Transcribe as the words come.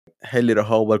Hey, little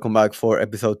ho, welcome back for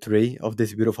episode 3 of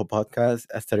this beautiful podcast,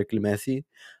 Aesthetically Messy.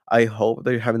 I hope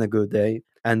that you're having a good day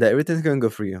and that everything's going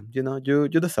good for you. You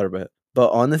deserve it. But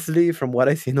honestly, from what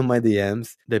I seen on my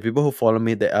DMs, the people who follow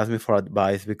me, they ask me for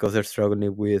advice because they're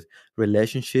struggling with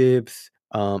relationships,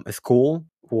 school,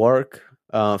 work,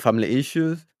 family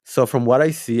issues. So from what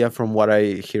I see and from what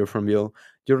I hear from you,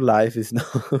 your life is not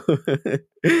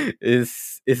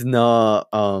is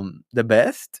not the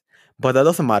best, but that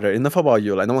doesn't matter. Enough about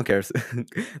you. Like no one cares.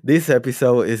 This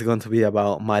episode is going to be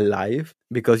about my life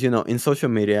because in social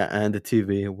media and the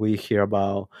TV we hear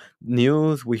about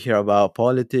news, we hear about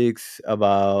politics,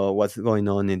 about what's going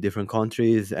on in different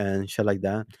countries and shit like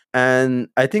that. And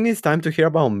I think it's time to hear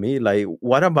about me. Like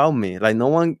what about me? Like no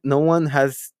one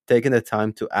has taken the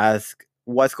time to ask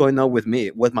what's going on with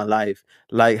me, with my life.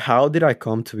 Like how did I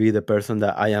come to be the person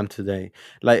that I am today?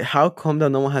 Like, how come that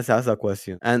no one has asked that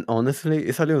question? And honestly,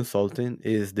 it's a little insulting,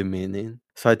 it's demeaning.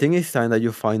 So I think it's time that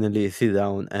you finally sit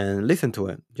down and listen to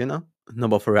it? No,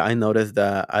 but for real, I noticed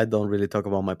that I don't really talk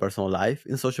about my personal life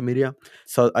in social media.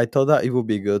 So I thought that it would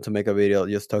be good to make a video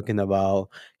just talking about,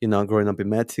 growing up in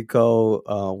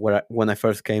Mexico, when I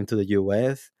first came to the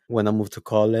US, when I moved to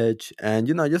college, and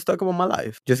just talk about my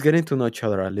life. Just getting to know each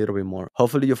other a little bit more.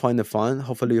 Hopefully you find it fun.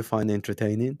 Hopefully you find it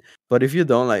entertaining. But if you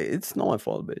don't, like, it's not my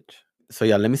fault, bitch. So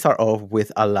yeah, let me start off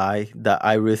with a lie that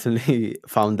I recently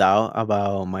found out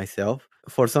about myself.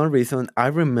 For some reason, I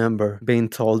remember being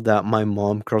told that my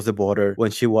mom crossed the border when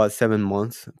she was 7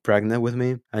 months pregnant with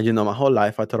me. And my whole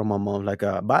life I thought of my mom like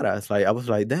a badass. Like I was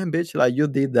like, damn bitch, like you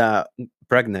did that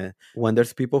pregnant. When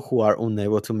there's people who are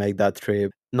unable to make that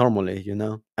trip normally.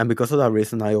 And because of that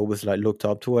reason I always like looked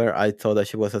up to her. I thought that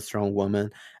she was a strong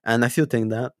woman. And I still think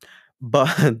that.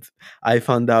 But I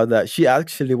found out that she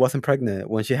actually wasn't pregnant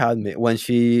when she had me, when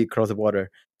she crossed the border.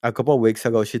 A couple of weeks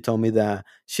ago, she told me that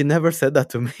she never said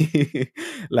that to me.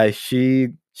 Like she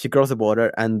crossed the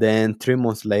border, and then 3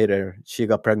 months later, she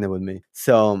got pregnant with me.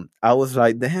 So I was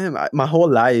like, damn, my whole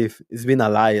life it's been a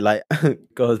lie. Like,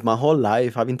 because my whole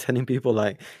life I've been telling people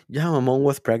like, yeah, my mom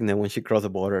was pregnant when she crossed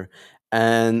the border,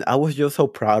 and I was just so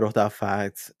proud of that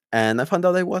fact. And I found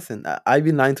out I wasn't. I've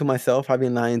been lying to myself. I've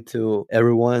been lying to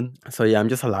everyone. So yeah, I'm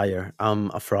just a liar. I'm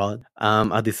a fraud.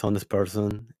 I'm a dishonest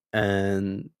person.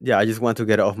 And yeah, I just want to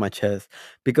get it off my chest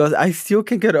because I still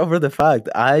can't get over the fact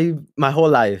my whole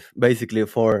life, basically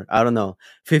for, I don't know,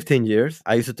 15 years,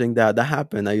 I used to think that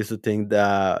happened. I used to think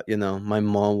that, my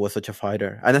mom was such a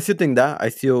fighter. And I still think that. I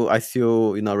still,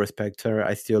 respect her.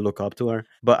 I still look up to her.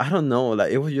 But I don't know,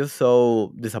 like it was just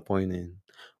so disappointing.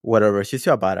 Whatever, she's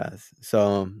still a badass.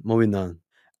 So moving on.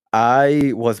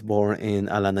 I was born in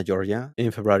Atlanta, Georgia,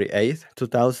 in February 8th,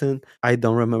 2000. I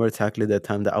don't remember exactly the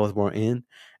time that I was born in,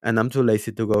 and I'm too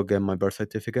lazy to go get my birth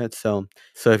certificate. So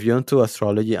if you're into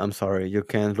astrology, I'm sorry, you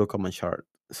can't look up my chart.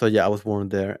 So yeah, I was born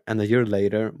there, and a year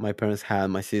later, my parents had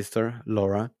my sister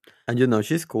Laura, and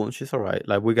she's cool, she's alright.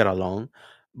 Like we get along,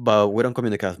 but we don't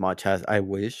communicate as much as I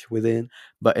wish we did.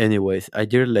 But anyways, a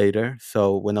year later,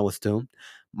 so when I was 2,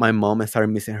 my mom started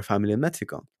missing her family in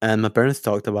Mexico. And my parents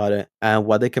talked about it. And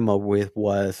what they came up with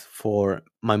was for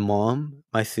my mom,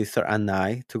 my sister, and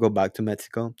I to go back to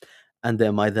Mexico. And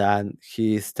then my dad,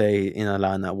 he stayed in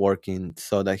Atlanta working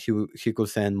so that he could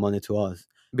send money to us.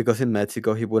 Because in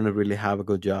Mexico, he wouldn't really have a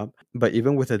good job. But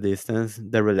even with the distance,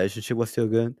 the relationship was still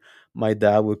good. My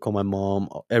dad would call my mom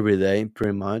every day,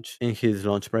 pretty much, in his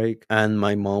lunch break. And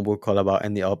my mom would call about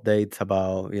any updates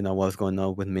about, what's going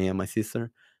on with me and my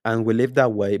sister. And we lived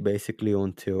that way basically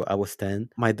until I was 10.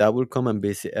 My dad would come and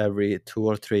visit every 2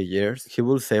 or 3 years. He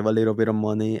will save a little bit of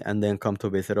money and then come to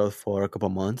visit us for a couple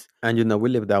months. And we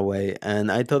lived that way.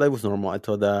 And I thought that was normal. I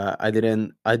thought that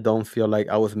I don't feel like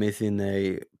I was missing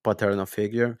a paternal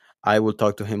figure. I would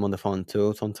talk to him on the phone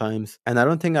too sometimes. And I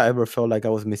don't think I ever felt like I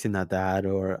was missing a dad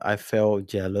or I felt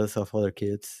jealous of other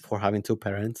kids for having two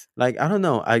parents. Like, I don't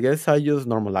know. I guess I just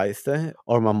normalized it.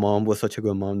 Or my mom was such a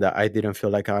good mom that I didn't feel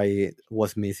like I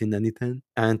was missing anything.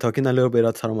 And talking a little bit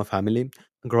outside of my family,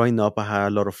 growing up, I had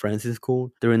a lot of friends in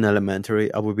school. During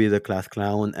elementary, I would be the class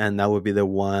clown and I would be the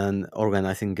one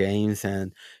organizing games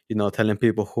and telling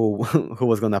people who who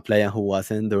was gonna play and who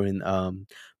wasn't during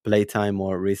playtime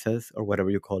or recess or whatever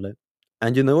you call it.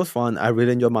 And it was fun. I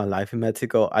really enjoyed my life in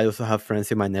Mexico. I also have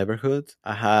friends in my neighborhood.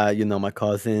 I had, my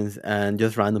cousins and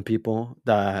just random people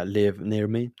that live near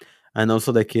me. And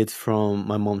also the kids from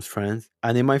my mom's friends.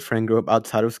 And in my friend group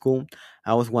outside of school,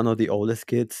 I was one of the oldest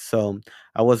kids. So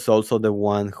I was also the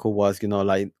one who was,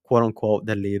 like quote unquote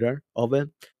the leader of it.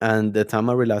 And the time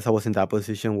I realized I was in that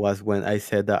position was when I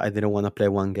said that I didn't want to play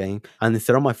one game. And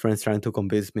instead of my friends trying to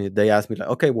convince me, they asked me like,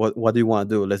 okay, what do you want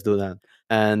to do? Let's do that.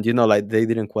 And like they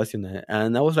didn't question it.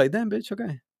 And I was like, damn bitch,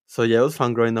 okay. So yeah, it was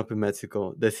fun growing up in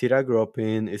Mexico. The city I grew up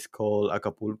in is called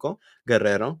Acapulco,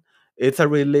 Guerrero. It's a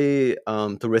really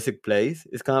touristic place.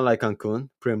 It's kind of like Cancun,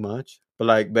 pretty much, but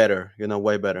like better,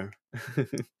 way better.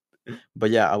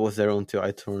 But yeah, I was there until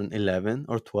I turned 11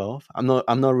 or 12. I'm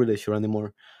not really sure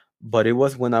anymore. But it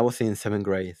was when I was in 7th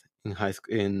grade in high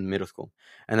school, in middle school.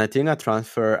 And I think I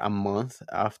transferred a month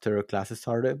after classes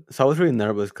started. So I was really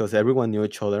nervous because everyone knew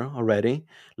each other already.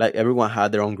 Like everyone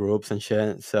had their own groups and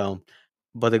shit. So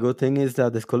but the good thing is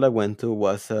that the school I went to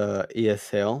was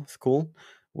ESL school,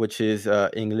 which is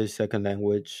English second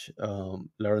language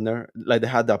learner. Like they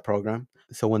had that program.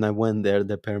 So when I went there,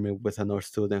 they paired me with another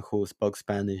student who spoke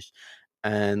Spanish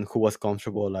and who was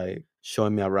comfortable like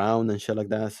showing me around and shit like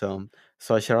that. So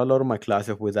I shared a lot of my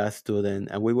classes with that student,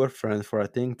 and we were friends for I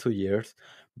think 2 years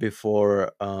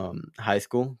before high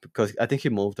school because I think he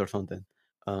moved or something,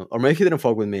 or maybe he didn't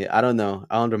fuck with me. I don't know.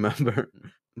 I don't remember.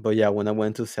 But yeah, when I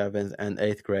went to 7th and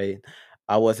 8th grade,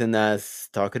 I wasn't as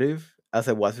talkative as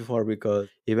I was before because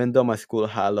even though my school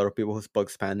had a lot of people who spoke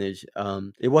Spanish,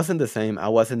 it wasn't the same. I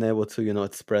wasn't able to,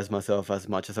 express myself as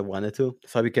much as I wanted to.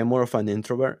 So I became more of an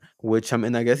introvert, which I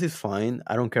mean, I guess is fine.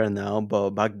 I don't care now, but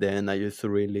back then I used to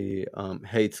really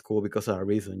hate school because of that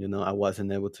reason. I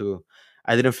wasn't able to,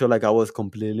 I didn't feel like I was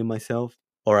completely myself,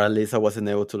 or at least I wasn't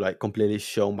able to like completely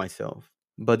show myself.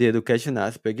 But the education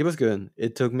aspect, it was good.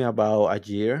 It took me about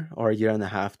a year or a year and a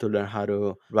half to learn how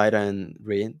to write and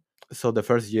read. So the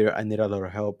first year I needed a lot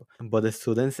of help, but the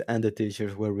students and the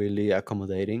teachers were really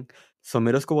accommodating. So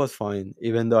middle school was fine,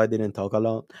 even though I didn't talk a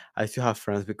lot. I still have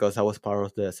friends because I was part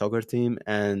of the soccer team,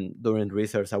 and during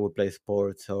recess I would play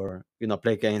sports or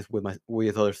play games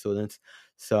with other students.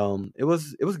 So it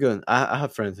was good. I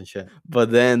have friends and shit. But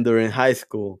then during high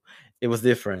school, it was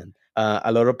different.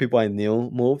 A lot of people I knew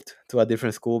moved to a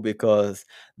different school because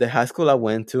the high school I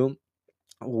went to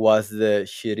was the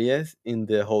shittiest in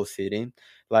the whole city.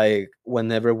 Like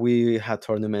whenever we had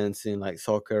tournaments in like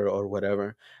soccer or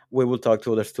whatever, we would talk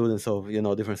to other students of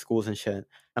different schools and shit.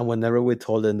 And whenever we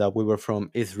told them that we were from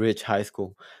East Ridge High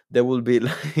School, they would be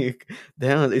like,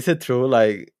 "Damn, is it true?"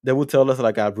 Like they would tell us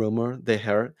like a rumor they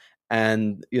heard,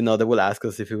 and they would ask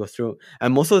us if it was true.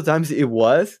 And most of the times it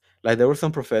was. Like there were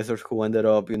some professors who ended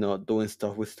up doing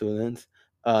stuff with students.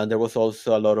 There was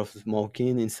also a lot of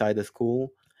smoking inside the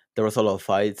school. There was a lot of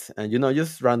fights and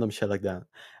just random shit like that.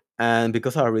 And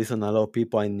because of a reason, a lot of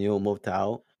people I knew moved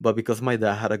out. But because my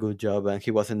dad had a good job and he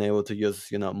wasn't able to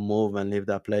just move and leave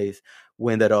that place,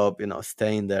 we ended up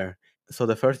staying there. So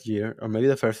the first year, or maybe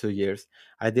the first 2 years,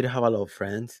 I did have a lot of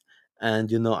friends,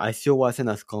 and I still wasn't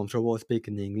as comfortable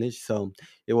speaking English, so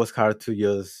it was hard to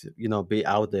just be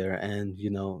out there and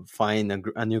find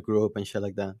a new group and shit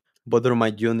like that. But during my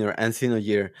junior and senior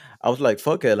year, I was like,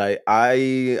 fuck it, like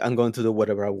I am going to do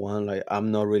whatever I want. Like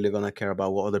I'm not really gonna care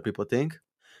about what other people think.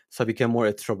 So I became more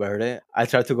extroverted. I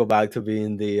tried to go back to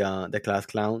being the class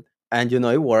clown. And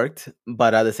it worked,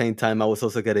 but at the same time I was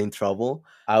also getting in trouble.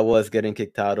 I was getting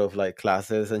kicked out of like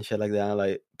classes and shit like that.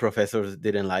 Like professors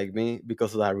didn't like me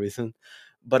because of that reason.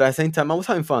 But at the same time I was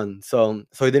having fun. So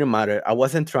it didn't matter. I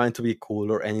wasn't trying to be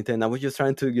cool or anything. I was just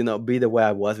trying to, be the way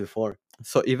I was before.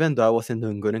 So even though I wasn't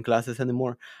doing good in classes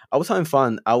anymore, I was having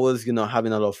fun. I was,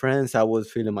 having a lot of friends. I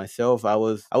was feeling myself. I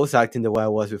was acting the way I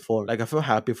was before. Like I feel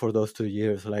happy for those 2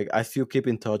 years. Like I still keep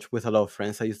in touch with a lot of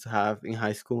friends I used to have in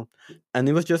high school. And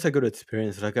it was just a good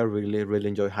experience. Like I really, really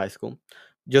enjoyed high school.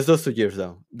 Just those 2 years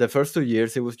though. The first 2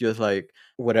 years it was just like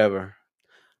whatever.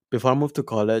 Before I moved to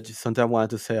college, something I wanted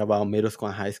to say about middle school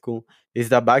and high school is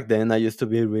that back then I used to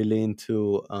be really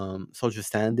into social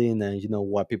standing and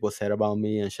what people said about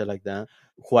me and shit like that,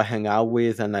 who I hang out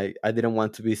with, and like I didn't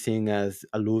want to be seen as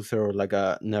a loser or like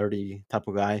a nerdy type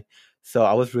of guy. So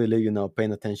I was really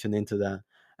paying attention into that.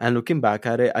 And looking back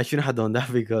at it, I shouldn't have done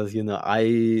that because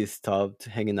I stopped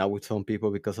hanging out with some people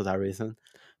because of that reason.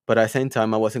 But at the same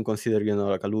time, I wasn't considered,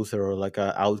 like a loser or like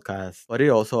an outcast. But it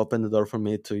also opened the door for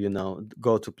me to,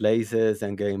 go to places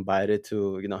and get invited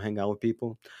to, hang out with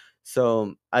people.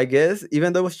 So I guess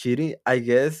even though it was cheating, I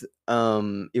guess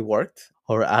it worked.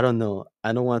 Or I don't know.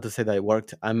 I don't want to say that it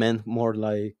worked. I meant more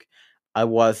like I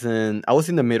was in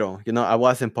the middle, I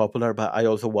wasn't popular, but I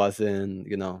also wasn't,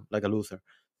 like a loser.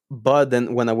 But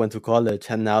then when I went to college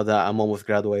and now that I'm almost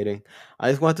graduating, I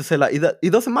just want to say like it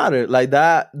doesn't matter. Like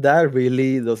that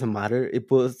really doesn't matter. It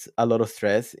puts a lot of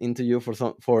stress into you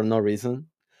for no reason.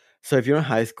 So if you're in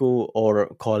high school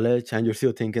or college and you're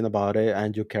still thinking about it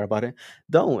and you care about it,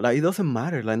 don't. Like it doesn't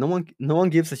matter. Like no one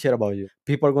gives a shit about you.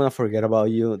 People are gonna forget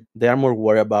about you. They are more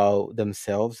worried about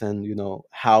themselves and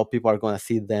how people are gonna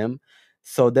see them.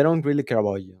 So they don't really care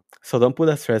about you. So don't put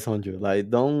that stress on you.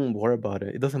 Like don't worry about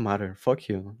it. It doesn't matter. Fuck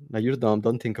you. Like you're dumb.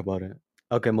 Don't think about it.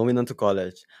 Okay, moving on to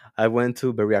college. I went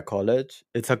to Berea College.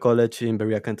 It's a college in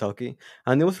Berea, Kentucky,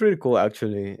 and it was really cool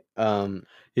actually.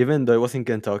 Even though it was in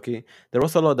Kentucky, there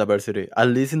was a lot of diversity. At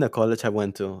least in the college I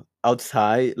went to.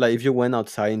 Outside, like if you went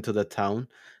outside into the town,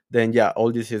 then yeah,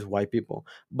 all this is white people.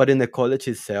 But in the college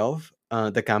itself,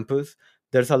 the campus,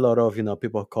 there's a lot of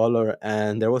people of color,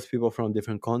 and there was people from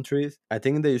different countries. I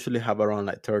think they usually have around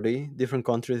like 30 different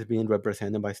countries being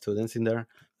represented by students in there.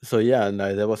 So yeah,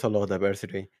 like, there was a lot of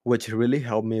diversity, which really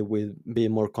helped me with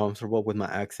being more comfortable with my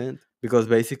accent because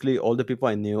basically all the people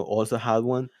I knew also had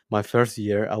one. My first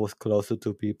year, I was close to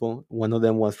two people. One of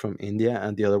them was from India,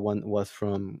 and the other one was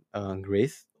from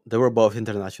Greece. They were both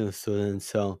international students,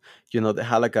 so they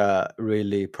had like a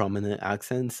really prominent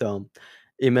accent. So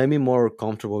it made me more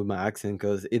comfortable with my accent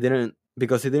because it didn't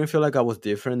feel like I was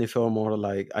different. It felt more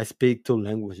like I speak two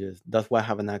languages. That's why I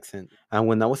have an accent. And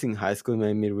when I was in high school, it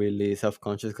made me really self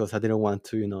conscious because I didn't want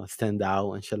to, stand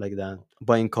out and shit like that.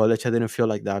 But in college, I didn't feel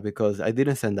like that because I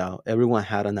didn't stand out. Everyone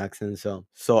had an accent,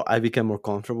 so I became more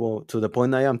comfortable to the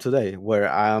point I am today, where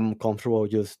I am comfortable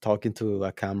just talking to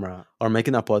a camera or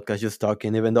making a podcast, just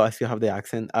talking. Even though I still have the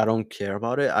accent, I don't care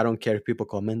about it. I don't care if people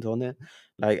comment on it.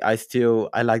 Like I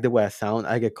like the way I sound.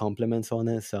 I get compliments on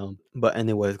it. So, but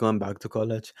anyways, going back to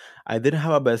college, I didn't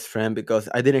have a best friend because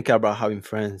I didn't care about having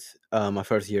friends. My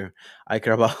first year, I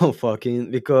care about fucking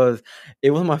because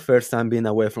it was my first time being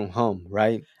away from home,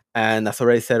 right? And as I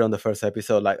already said on the first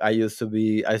episode, like I used to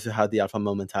have the alpha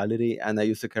male mentality, and I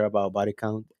used to care about body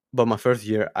count. But my first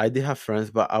year, I did have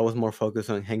friends, but I was more focused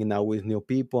on hanging out with new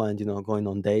people and going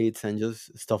on dates and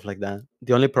just stuff like that.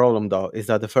 The only problem though is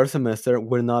that the first semester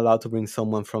we're not allowed to bring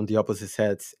someone from the opposite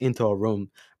sex into our room.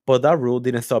 But that rule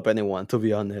didn't stop anyone, to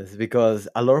be honest, because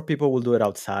a lot of people will do it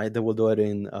outside. They will do it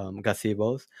in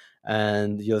gazebos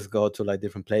and just go to like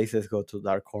different places, go to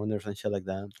dark corners and shit like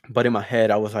that. But in my head,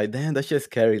 I was like, damn, that's just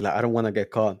scary. Like, I don't want to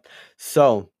get caught.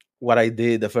 So, what I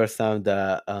did the first time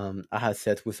that I had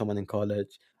sex with someone in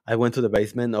college, I went to the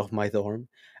basement of my dorm,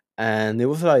 and it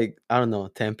was like, I don't know,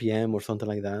 10 p.m. or something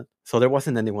like that. So there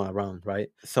wasn't anyone around, right?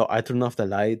 So I turned off the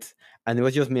lights, and it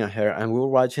was just me and her, and we were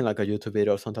watching like a YouTube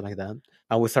video or something like that.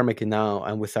 And we started making out,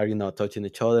 and we started, touching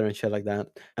each other and shit like that.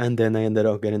 And then I ended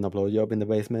up getting a blowjob in the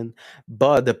basement.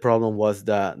 But the problem was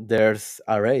that there's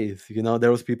arrays,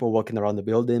 there was people walking around the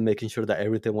building, making sure that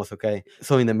everything was okay.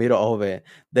 So in the middle of it,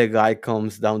 the guy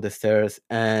comes down the stairs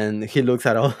and he looks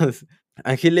at us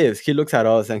and he leaves. He looks at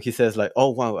us and he says like,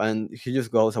 "Oh wow," and he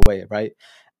just goes away, right?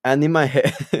 And in my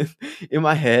head, in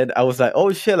my head, I was like,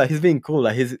 "Oh shit!" Like he's being cool.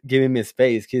 Like he's giving me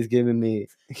space. He's giving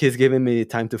me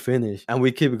time to finish. And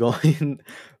we keep going.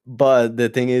 But the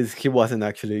thing is, he wasn't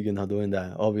actually, doing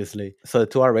that. Obviously, so the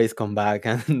two RAs come back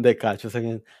and they catch us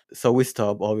again. So we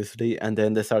stop, obviously, and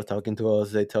then they start talking to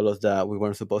us. They tell us that we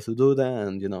weren't supposed to do that,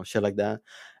 and shit like that.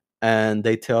 And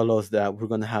they tell us that we're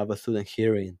gonna have a student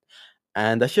hearing,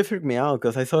 and that shit freaked me out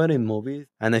because I saw it in movies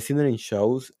and I seen it in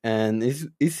shows, and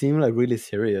it seemed like really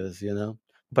serious.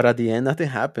 But at the end, nothing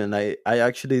happened. I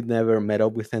actually never met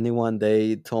up with anyone.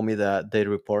 They told me that they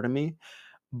reported me,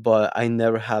 but I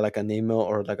never had like an email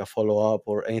or like a follow up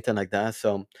or anything like that.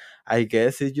 So I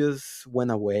guess it just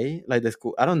went away. Like the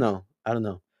school, I don't know. I don't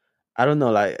know. I don't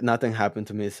know. Like nothing happened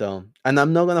to me. So, and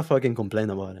I'm not gonna fucking complain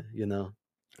about it.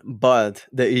 But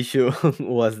the issue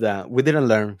was that we didn't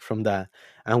learn from that.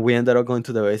 And we ended up going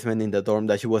to the basement in the dorm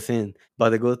that she was in. But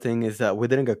the good thing is that we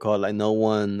didn't get caught. Like no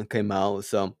one came out.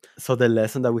 So the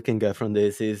lesson that we can get from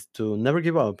this is to never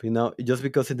give up. Just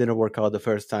because it didn't work out the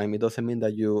first time, it doesn't mean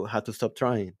that you had to stop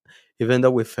trying. Even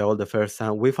though we failed the first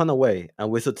time, we found a way and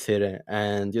we succeeded.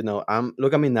 And I'm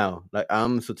look at me now. Like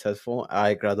I'm successful.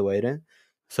 I graduated.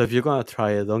 So if you're gonna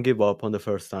try it, don't give up on the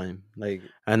first time. Like,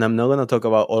 and I'm not gonna talk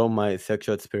about all of my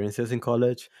sexual experiences in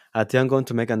college. I think I'm going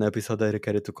to make an episode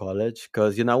dedicated to college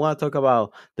because I want to talk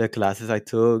about the classes I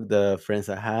took, the friends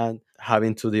I had,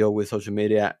 having to deal with social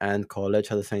media and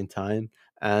college at the same time,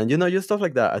 and just stuff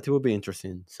like that. I think would be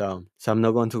interesting. So I'm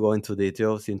not going to go into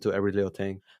details into every little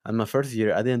thing. And my first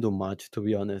year, I didn't do much to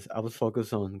be honest. I was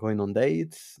focused on going on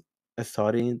dates,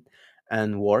 studying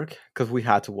and work because we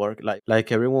had to work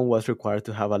like everyone was required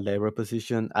to have a labor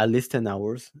position at least 10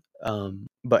 hours.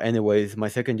 But anyways, my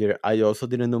second year I also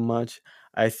didn't do much.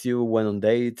 I still went on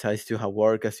dates, I still had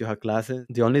work, I still had classes.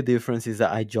 The only difference is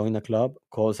that I joined a club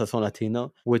called Sazon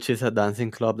Latino, which is a dancing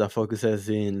club that focuses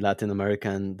in Latin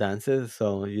American dances.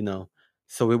 So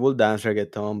So we will dance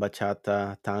reggaeton,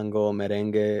 bachata, tango,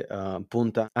 merengue,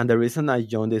 punta. And the reason I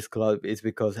joined this club is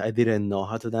because I didn't know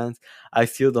how to dance. I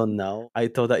still don't know. I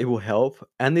thought that it would help,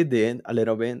 and it did a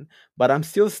little bit. But I'm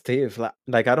still stiff.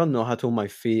 Like I don't know how to move my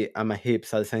feet and my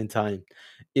hips at the same time.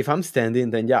 If I'm standing,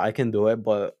 then yeah, I can do it.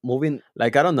 But moving,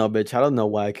 like I don't know, bitch. I don't know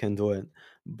why I can do it.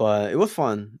 But it was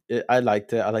fun. I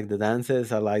liked it. I like the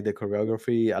dances. I like the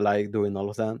choreography. I like doing all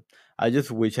of that. I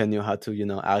just wish I knew how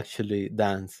to, actually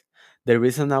dance. The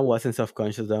reason I wasn't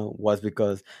self-conscious though was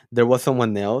because there was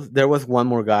someone else. There was one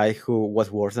more guy who was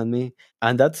worse than me,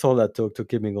 and that's all that took to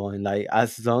keep me going. Like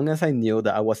as long as I knew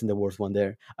that I wasn't the worst one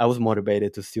there, I was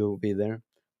motivated to still be there.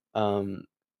 Um,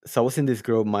 so I was in this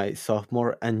group my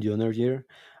sophomore and junior year.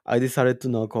 I decided to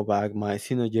not go back my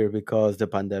senior year because the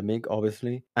pandemic,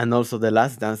 obviously, and also the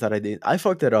last dance that I did, I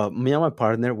fucked it up. Me and my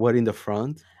partner were in the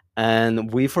front,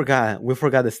 and we forgot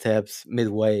the steps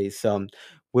midway. So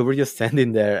we were just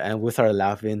standing there, and we started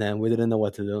laughing, and we didn't know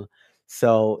what to do.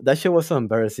 So that shit was so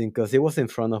embarrassing because it was in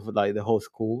front of like the whole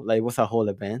school, like it was a whole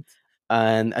event,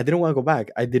 and I didn't want to go back.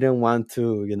 I didn't want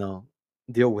to,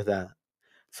 deal with that.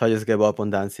 So I just gave up on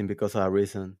dancing because of that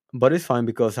reason. But it's fine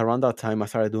because around that time I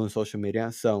started doing social media,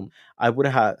 so I would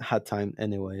have had time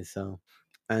anyway. So,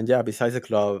 and yeah, besides the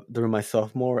club, during my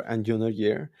sophomore and junior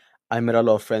year, I met a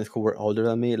lot of friends who were older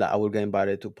than me. Like I would get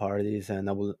invited to parties and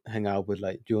I would hang out with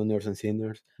like juniors and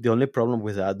seniors. The only problem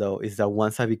with that though is that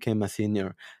once I became a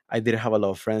senior, I didn't have a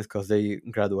lot of friends because they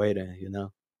graduated.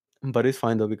 But it's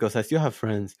fine though because I still have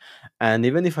friends, and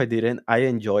even if I didn't, I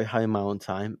enjoy having my own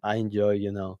time. I enjoy,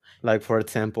 like for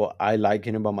example, I like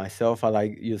getting by myself. I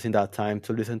like using that time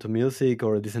to listen to music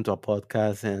or listen to a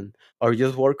podcast and or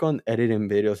just work on editing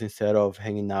videos instead of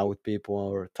hanging out with people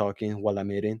or talking while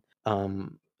I'm eating.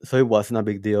 So it wasn't a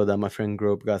big deal that my friend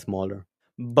group got smaller.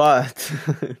 But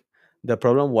the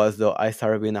problem was though I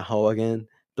started being a hoe again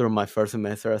during my first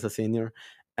semester as a senior,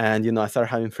 and I started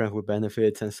having friends with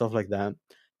benefits and stuff like that.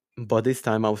 But this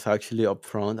time I was actually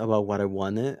upfront about what I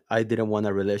wanted. I didn't want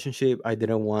a relationship. I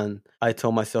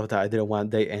told myself that I didn't want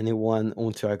to date anyone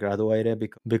until I graduated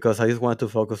because I just wanted to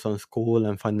focus on school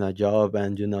and finding a job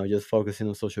and, just focusing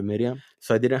on social media.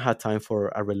 So I didn't have time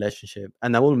for a relationship.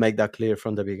 And I will make that clear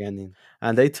from the beginning.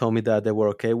 And they told me that they were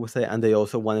okay with it and they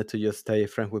also wanted to just stay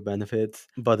friends with benefits.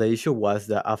 But the issue was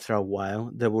that after a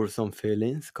while, there were some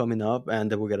feelings coming up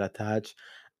and they would get attached,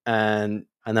 and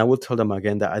I would tell them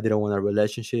again that I didn't want a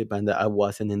relationship and that I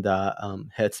wasn't in that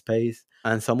headspace.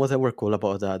 And some of them were cool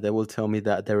about that. They would tell me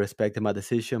that they respected my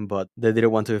decision, but they didn't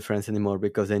want to be friends anymore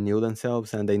because they knew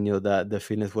themselves and they knew that the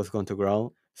feelings was going to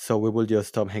grow. So we would just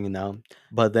stop hanging out.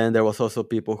 But then there was also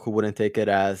people who wouldn't take it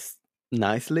as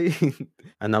nicely,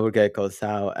 and I would get called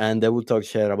out, and they would talk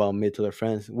shit about me to their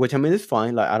friends, which I mean is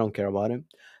fine. Like I don't care about it,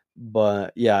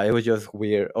 but yeah, it was just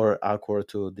weird or awkward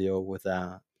to deal with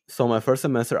that. So my first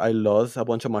semester, I lost a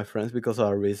bunch of my friends because of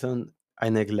a reason. I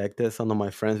neglected some of my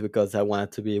friends because I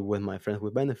wanted to be with my friends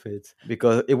with benefits.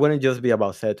 Because it wouldn't just be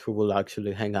about set who will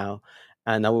actually hang out,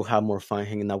 and I will have more fun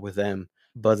hanging out with them.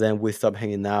 But then we stopped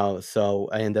hanging out, so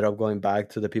I ended up going back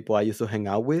to the people I used to hang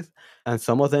out with. And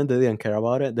some of them they didn't care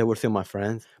about it; they were still my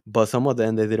friends. But some of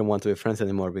them they didn't want to be friends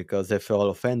anymore because they felt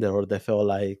offended or they felt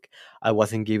like I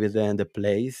wasn't giving them the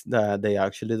place that they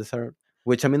actually deserve.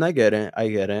 Which I mean, I get it. I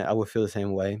get it. I would feel the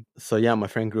same way. So yeah, my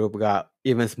friend group got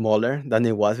even smaller than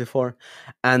it was before.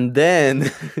 And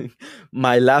then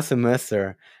my last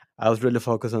semester, I was really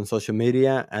focused on social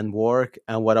media and work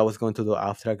and what I was going to do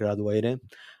after I graduated.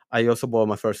 I also bought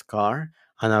my first car.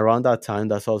 And around that time,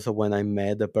 that's also when I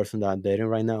met the person that I'm dating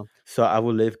right now. So I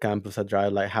would leave campus, I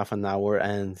drive like half an hour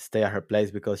and stay at her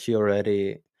place because she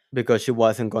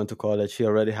wasn't going to college. She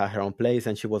already had her own place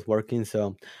and she was working.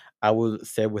 So I would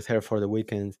stay with her for the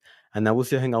weekends and I would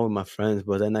still hang out with my friends.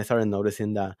 But then I started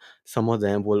noticing that some of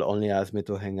them will only ask me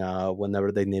to hang out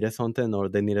whenever they needed something or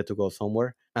they needed to go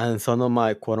somewhere. And some of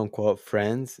my quote unquote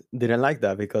friends didn't like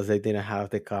that because they didn't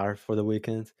have the car for the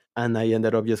weekends. And I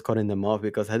ended up just cutting them off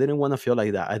because I didn't want to feel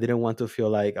like that. I didn't want to feel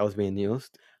like I was being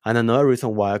used. And another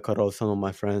reason why I cut off some of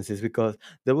my friends is because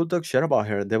they would talk shit about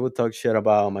her. They would talk shit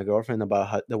about my girlfriend,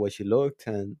 about the way she looked.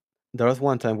 And there was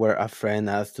one time where a friend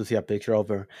asked to see a picture of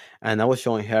her, and I was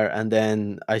showing her, and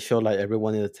then I showed like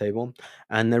everyone in the table,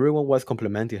 and everyone was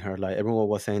complimenting her. Like everyone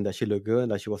was saying that she looked good,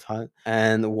 that she was hot.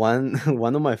 And one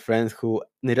one of my friends who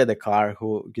needed a car,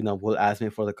 who will ask me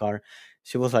for the car,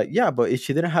 she was like, "Yeah, but if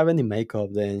she didn't have any makeup,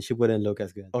 then she wouldn't look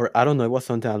as good." Or I don't know, it was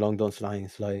something along those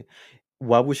lines. Like,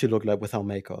 what would she look like without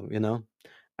makeup?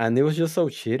 And it was just so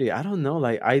shitty. I don't know.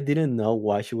 Like I didn't know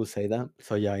why she would say that.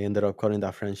 So yeah, I ended up cutting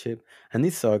that friendship, and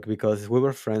it sucked because we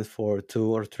were friends for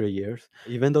 2 or 3 years.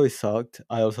 Even though it sucked,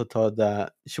 I also thought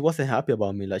that she wasn't happy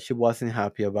about me. Like she wasn't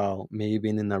happy about me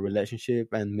being in a relationship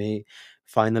and me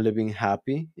finally being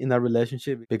happy in a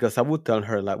relationship, because I would tell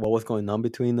her like what was going on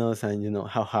between us and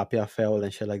how happy I felt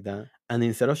and shit like that. And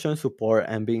instead of showing support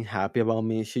and being happy about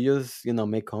me, she just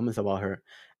made comments about her,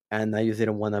 and I just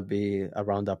didn't want to be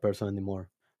around that person anymore.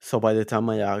 So by the time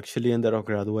I actually ended up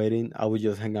graduating, I would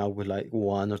just hang out with like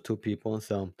one or two people.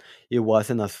 So it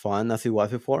wasn't as fun as it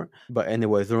was before. But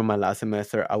anyways, during my last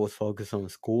semester, I was focused on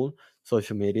school,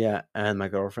 social media, and my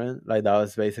girlfriend. Like that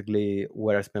was basically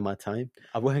where I spent my time.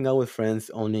 I would hang out with friends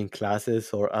only in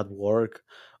classes or at work,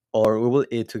 or we will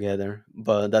eat together.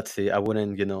 But that's it. I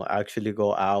wouldn't, actually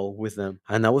go out with them.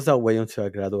 And I was that way until I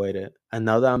graduated. And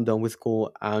now that I'm done with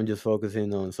school, I'm just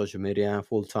focusing on social media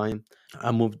full time.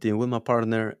 I moved in with my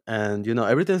partner, and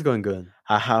everything's going good.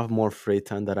 I have more free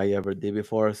time than I ever did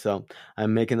before, so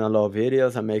I'm making a lot of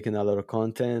videos. I'm making a lot of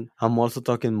content. I'm also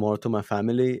talking more to my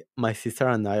family. My sister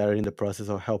and I are in the process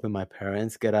of helping my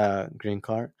parents get a green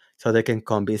card so they can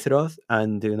come visit us,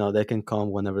 and they can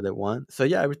come whenever they want. So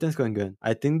yeah, everything's going good.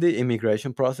 I think the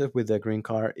immigration process with the green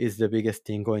card is the biggest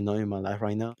thing going on in my life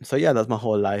right now. So yeah, that's my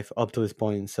whole life up to this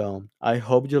point. So I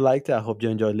hope you liked it. I hope you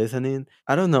enjoyed listening.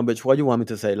 I don't know, bitch, what you want me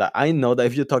to say. Like, I know that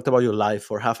if you talked about your life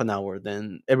for half an hour,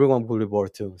 then everyone will be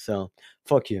bored too. So,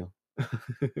 fuck you.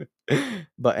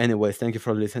 But anyways, thank you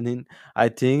for listening. I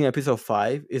think episode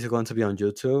 5 is going to be on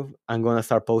YouTube. I'm going to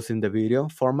start posting the video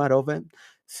format of it.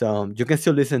 So you can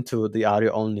still listen to the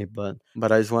audio only, but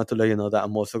I just want to let you know that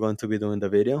I'm also going to be doing the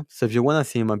video. So if you want to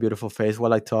see my beautiful face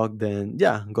while I talk, then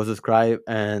yeah, go subscribe,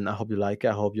 and I hope you like it.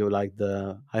 I hope you like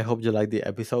the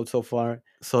episode so far.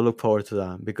 So look forward to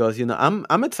that, because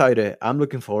I'm excited. I'm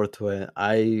looking forward to it.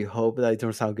 I hope that it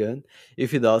turns out good.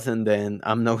 If it doesn't, then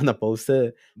I'm not gonna post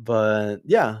it. But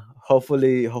yeah,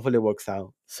 hopefully it works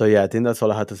out. So yeah, I think that's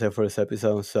all I had to say for this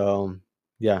episode. So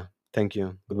yeah, thank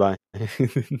you. Goodbye.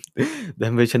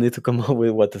 Then bitch, I need to come up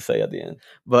with what to say at the end.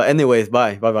 But anyways,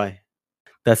 bye.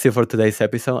 That's it for today's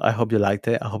episode. I hope you liked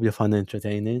it. I hope you found it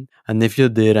entertaining. And if you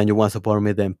did and you want to support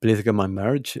me, then please get my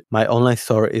merch. My online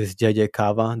store is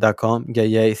jjcava.com,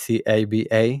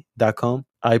 jjcaba.com.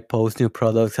 I post new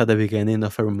products at the beginning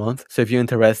of every month. So if you're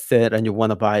interested and you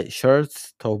want to buy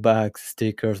shirts, tote bags,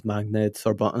 stickers, magnets,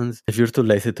 or buttons, if you're too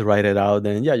lazy to write it out,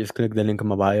 then yeah, just click the link in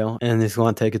my bio and it's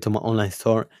going to take you to my online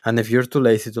store. And if you're too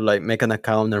lazy to like make an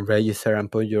account and register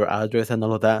and put your address and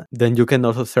all of that, then you can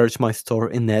also search my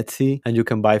store in Etsy and you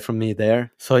can buy from me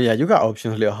there. So yeah, you got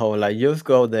options, Leo. Like just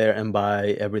go there and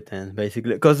buy everything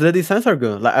basically, because the designs are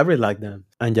good. Like I really like them.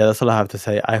 And yeah, that's all I have to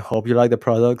say. I hope you like the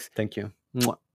products. Thank you. Mwah.